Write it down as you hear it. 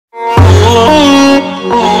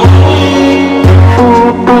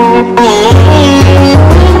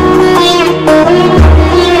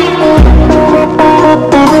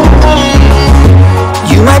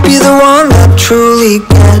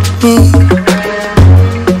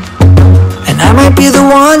be the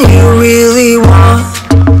one you really want,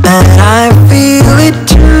 and I feel it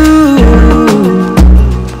too.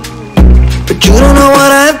 But you don't know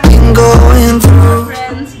what I've been going through. Hello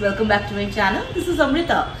friends, welcome back to my channel. This is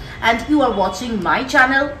Amrita and you are watching my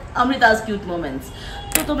channel Amrita's Cute Moments.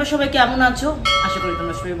 তো তোমরা সবাই কেমন আছো? আশা করি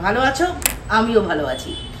তোমরা সবাই ভালো আছো, আমিও ভালো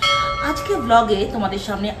আছি। আজকে ব্লগে তোমাদের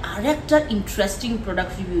সামনে আরেকটা ইন্টারেস্টিং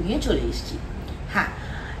প্রোডাক্ট রিভিউ নিয়ে চলে এসেছি। হ্যাঁ,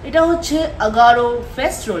 এটা হচ্ছে Agaro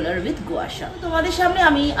face roller with Goa শা। তোমাদের সামনে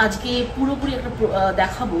আমি আজকে পুরোপুরি একটা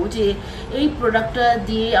দেখাবো যে এই প্রোডাক্টটা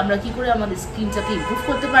দিয়ে আমরা কি করে আমাদের স্কিনটাকে ইমপ্রুভ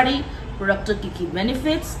করতে পারি, প্রোডাক্টটার কী কী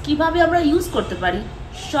বেনিফিটস, কীভাবে আমরা ইউজ করতে পারি,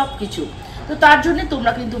 সব কিছু। তো তার জন্য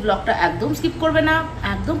তোমরা কিন্তু ব্লগটা একদম স্কিপ করবে না,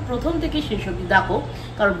 একদম প্রথম থেকে শেষ অবধি দেখো,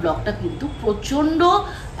 কারণ ব্লগটা কিন্তু প্রচণ্ড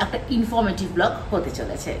একটা ইনফরমেটিভ ব্লগ হতে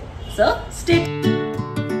চলেছে। So stay.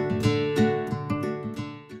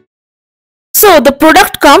 So the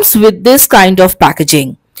product comes with this kind of packaging.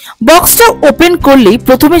 বক্সটা ওপেন করলেই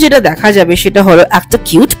প্রথমে যেটা দেখা যাবে সেটা হলো একটা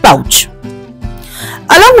cute pouch.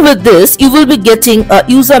 Along with this, you will be getting a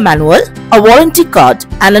user manual, a warranty card,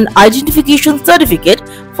 and an identification certificate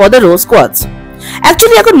for the Rose Quartz.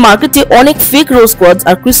 Actually, এখন মার্কেটে অনেক fake Rose Quartz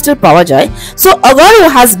আর crystal পাওয়া যায়, so AGARO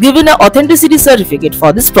has given an authenticity certificate for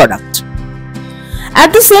this product. At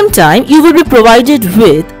the same time, you will be provided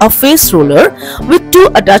with a face roller with 2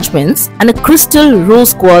 attachments and a crystal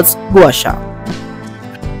Rose Quartz Gua Sha.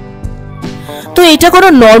 So এটা কোনো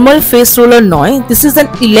normal face roller নয়, this is an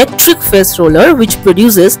electric face roller which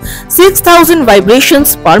produces 6000 vibrations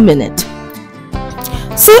per minute.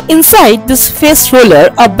 So inside this face roller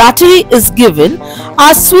a battery is given,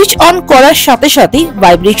 R switch on করার সাথে সাথে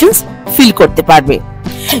vibrations feel করতে পারবে।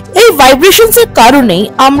 এই vibrations এর কারণেই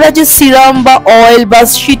আমরা যে সিরাম বা অয়েল বা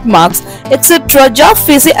শীট মাস্ক এটসেট্রা যা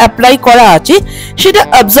ফেসে অ্যাপ্লাই করা আছে সেটা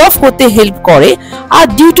অ্যাবজর্ব করতে হেল্প করে, আর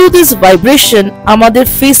ডিউ টু দিস ভাইব্রেশন আমাদের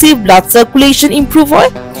ফেসে ব্লাড সার্কুলেশন ইমপ্রুভ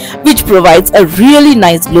হয়, which provides a really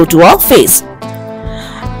nice glow to our face.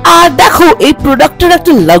 আর দেখো এই প্রোডাক্টের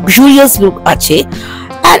একটা লাক্সারিয়াস লুক আছে,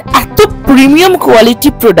 আর এত প্রিমিয়াম কোয়ালিটি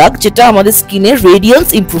প্রোডাক্ট যেটা আমাদের স্কিনের রেডিয়েন্স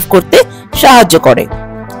ইমপ্রুভ করতে সাহায্য করে।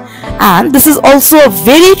 And this is also a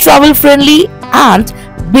very travel friendly and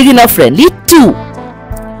beginner friendly too.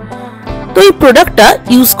 তো এই প্রোডাক্টটা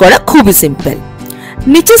ইউজ করা খুবই সিম্পল।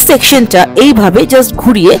 নিচের সেকশনটা এইভাবে জাস্ট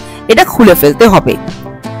ঘুরিয়ে এটা খুলে ফেলতে হবে,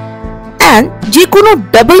 and যে কোনো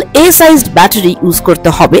double A sized battery use করতে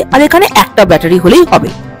হবে, আর এখানে একটা ব্যাটারি হলেই হবে।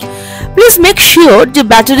 প্লিজ মেক শিওর যে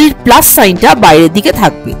ব্যাটারির প্লাস সাইনটা বাইরের দিকে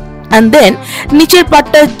থাকবে, and then নিচের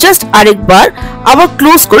পার্টটা জাস্ট আরেকবার আবার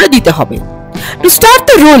ক্লোজ করে দিতে হবে। To start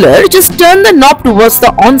the roller, just turn the knob towards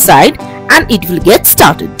the on side and it will get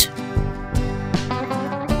started.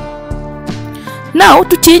 Now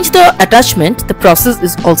to change the attachment, the process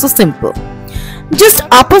is also simple. Just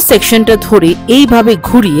upper section ta dhore ei bhabe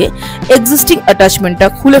ghuriye existing attachment ta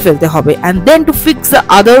khule felte hobe, and then to fix the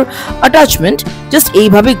other attachment just ei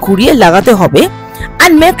bhabe ghuriye lagate hobe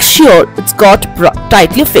and make sure it's got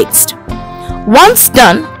tightly fixed. Once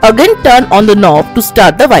done, again turn on the knob to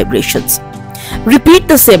start the vibrations. Repeat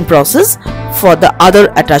the same process for the other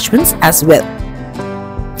attachments as well.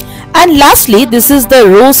 And lastly, this is the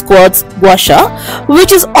Rose Quartz Gua Sha,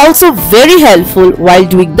 which is also very helpful while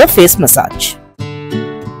doing the face massage.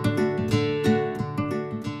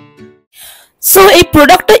 So এই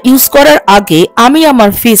প্রোডাক্টটা use করার আগে আমি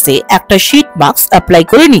আমার ফেসে একটা sheet mask apply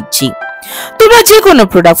করে নিচ্ছি। তোমরা যে কোনো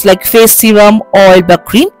products like face serum, oil বা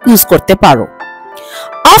ক্রিম ইউজ করতে পারো।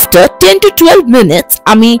 After 10 to 12 minutes,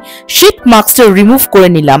 আমি sheet maskটা remove করে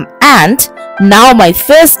নিলাম, and now my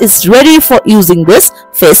face is ready for using this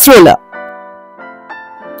face roller.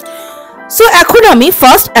 So এখন আমি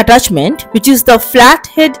first attachment, which is the flat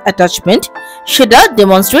head attachment, সেটা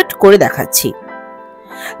demonstrate করে দেখাচ্ছি।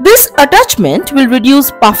 This attachment will reduce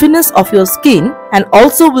puffiness of your skin and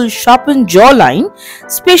also will sharpen jawline,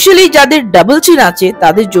 especially যাদের double chin আছে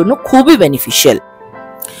তাদের জন্য খুবই beneficial.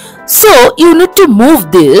 So you need to move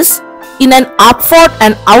this in an upward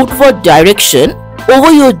and outward direction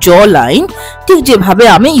over your jawline, ঠিক যেভাবে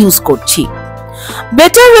আমি use করছি।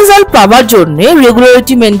 Better result পাওয়ার জন্য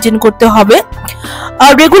রেগুলারিটি মেনটেন করতে হবে,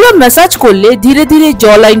 আর রেগুলার ম্যাসাজ করলে ধীরে ধীরে জ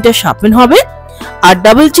লাইনটা শার্পেন হবে, আর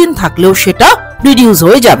ডাবল চিন থাকলেও সেটা রিডিউস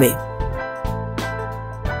হয়ে যাবে।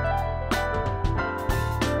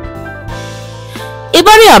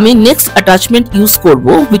 এবারে আমি নেক্সট অ্যাটাচমেন্ট ইউজ করব,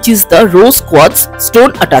 which is the Rose Quartz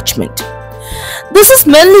stone attachment. This is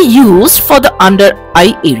mainly used for the under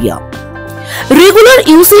eye area. Regular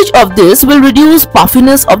usage of this will reduce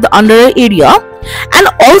puffiness of the under eye area and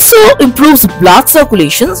also improves blood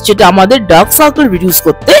circulation, যেটা আমাদের dark circle reduce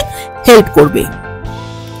করতে help করবে।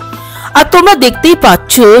 আর তোমরা দেখতেই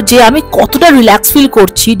পাচ্ছ যে আমি কতটা রিল্যাক্স ফিল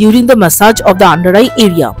করছি during the massage of the under eye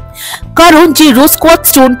area, কারণ যে রোজ কোয়ার্টজ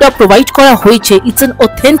স্টোনটা প্রোভাইড করা হয়েছে it's an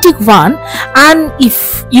authentic one, and if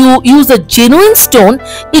you use a genuine stone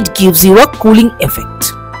it gives you a cooling effect.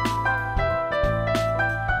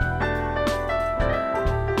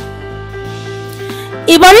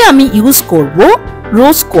 এবারে আমি ইউজ করব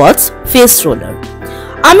রোজ কোয়ার্টজ ফেস রোলার।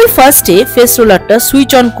 আমি ফার্স্টে face রোলারটা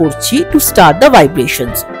switch on করছি টু স্টার্ট দ্য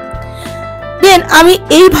ভাইব্রেশনস। দেন আমি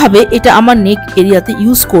এইভাবে এটা আমার নেক এরিয়াতে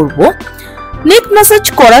ইউজ করব। নেক ম্যাসাজ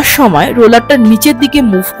করার সময় রোলারটা নিচের দিকে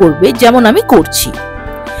মুভ করবে যেমন আমি করছি।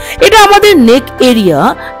 এটা আমাদের নেক এরিয়া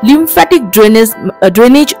লিম্ফ্যাটিক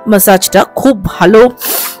ড্রেনেজ ম্যাসাজটা খুব ভালো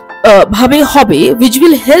ভাবে হবে, which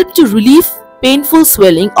will help to relieve painful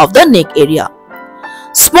swelling of the neck area.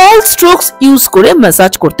 Small strokes use করে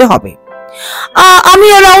ম্যাসাজ করতে হবে। আমি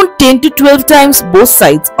around 10 to 12 times both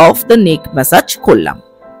sides of the neck massage করলাম।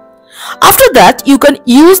 After that, you can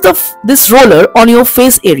use this roller on your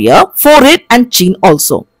face area, forehead and chin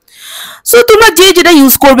also. So তোমরা যেটা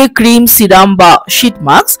use করবে, cream, serum বা sheet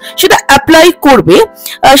mask, সেটা apply করবে,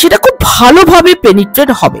 সেটা খুব ভালোভাবে পেনিট্রেট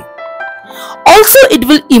হবে। Also, it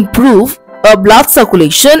will improve blood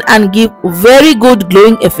circulation and give very good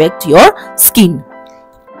glowing effect to your skin.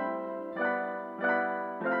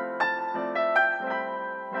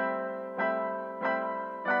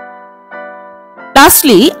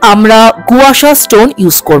 Lastly, আমরা Gua Sha stone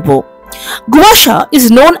use করব। Gua Sha is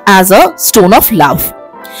known as a stone of love.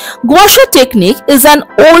 Gua Sha technique is an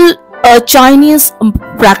old Chinese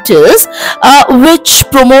practice which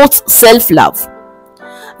promotes self-love.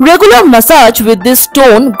 Regular massage with this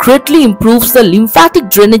stone greatly improves the lymphatic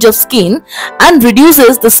drainage of skin and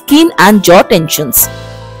reduces the skin and jaw tensions.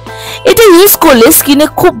 এটা use করলে স্কিনে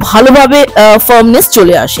খুব ভালোভাবে ফার্মনেস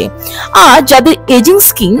চলে আসে, আর যাদের ageing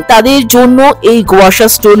skin তাদের জন্য এই Gua Sha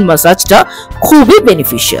স্টোন ম্যাসাজটা খুবই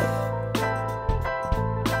বেনিফিশিয়াল।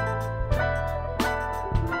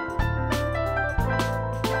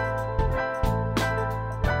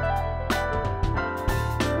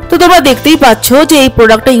 তো তোমরা দেখতেই পাচ্ছ যে এই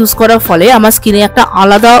প্রোডাক্টটা ইউজ করার ফলে আমার স্কিনে একটা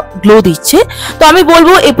আলাদা গ্লো দিচ্ছে। তো আমি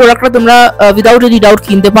বলবো এই প্রোডাক্টটা তোমরা উইদাউট এনি ডাউট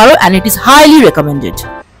কিনতে পারো, and it is highly recommended.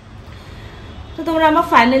 তো তোমরা আমার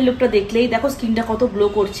ফাইনাল লুকটা দেখলেই দেখো স্কিনটা কত গ্লো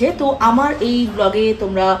করছে। তো আমার এই ব্লগে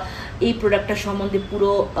তোমরা এই প্রোডাক্টটার সম্বন্ধে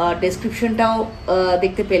পুরো ডেসক্রিপশনটাও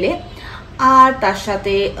দেখতে পেলে, আর তার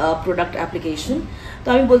সাথে প্রোডাক্ট অ্যাপ্লিকেশন। তো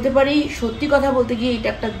আমি বলতে পারি সত্যি কথা বলতে গিয়ে এটা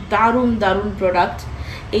একটা দারুণ দারুণ প্রোডাক্ট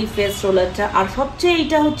এই ফেস রোলারটা। আর সবচেয়ে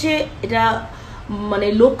এটা মানে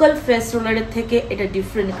লোকাল ফেস রোলারের থেকে এটা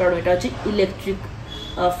ডিফারেন্ট, কারণ এটা হচ্ছে ইলেকট্রিক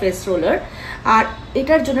ফেস রোলার, আর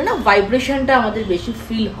এটার জন্য না ভাইব্রেশনটা আমাদের বেশি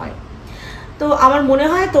ফিল হয়। তো আমার মনে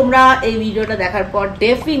হয় তোমরা এই ভিডিওটা দেখার পর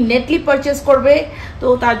ডেফিনেটলি পারচেস করবে। তো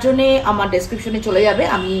তার জন্যে আমার ডেসক্রিপশনে চলে যাবে,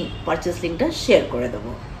 আমি পারচেস লিঙ্কটা শেয়ার করে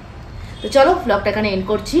দেবো। তো চলো ব্লগটা এখানে এন্ড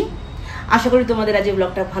করছি। আশা করি তোমাদের আজ এই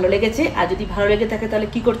ব্লগটা ভালো লেগেছে। আর যদি ভালো লেগে থাকে তাহলে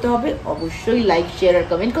কি করতে হবে, অবশ্যই লাইক, শেয়ার আর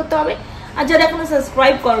কমেন্ট করতে হবে। আর যারা এখনো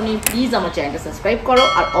সাবস্ক্রাইব করোনি প্লিজ আমার চ্যানেলটা সাবস্ক্রাইব করো,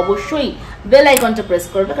 আর অবশ্যই বেল আইকনটা প্রেস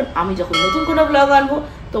করবে, কারণ আমি যখন নতুন কোনো ব্লগ আনবো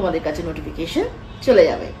তোমাদের কাছে নোটিফিকেশন চলে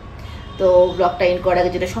যাবে। তো ব্লগটা এন্ড করার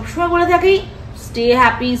আগে যেটা সবসময় বলে থাকি, stay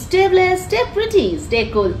happy, stay blessed, stay pretty, stay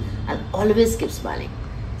cool, and always keep smiling.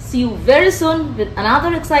 See you very soon with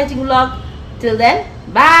another exciting vlog. Till then,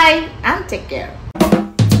 bye and take care.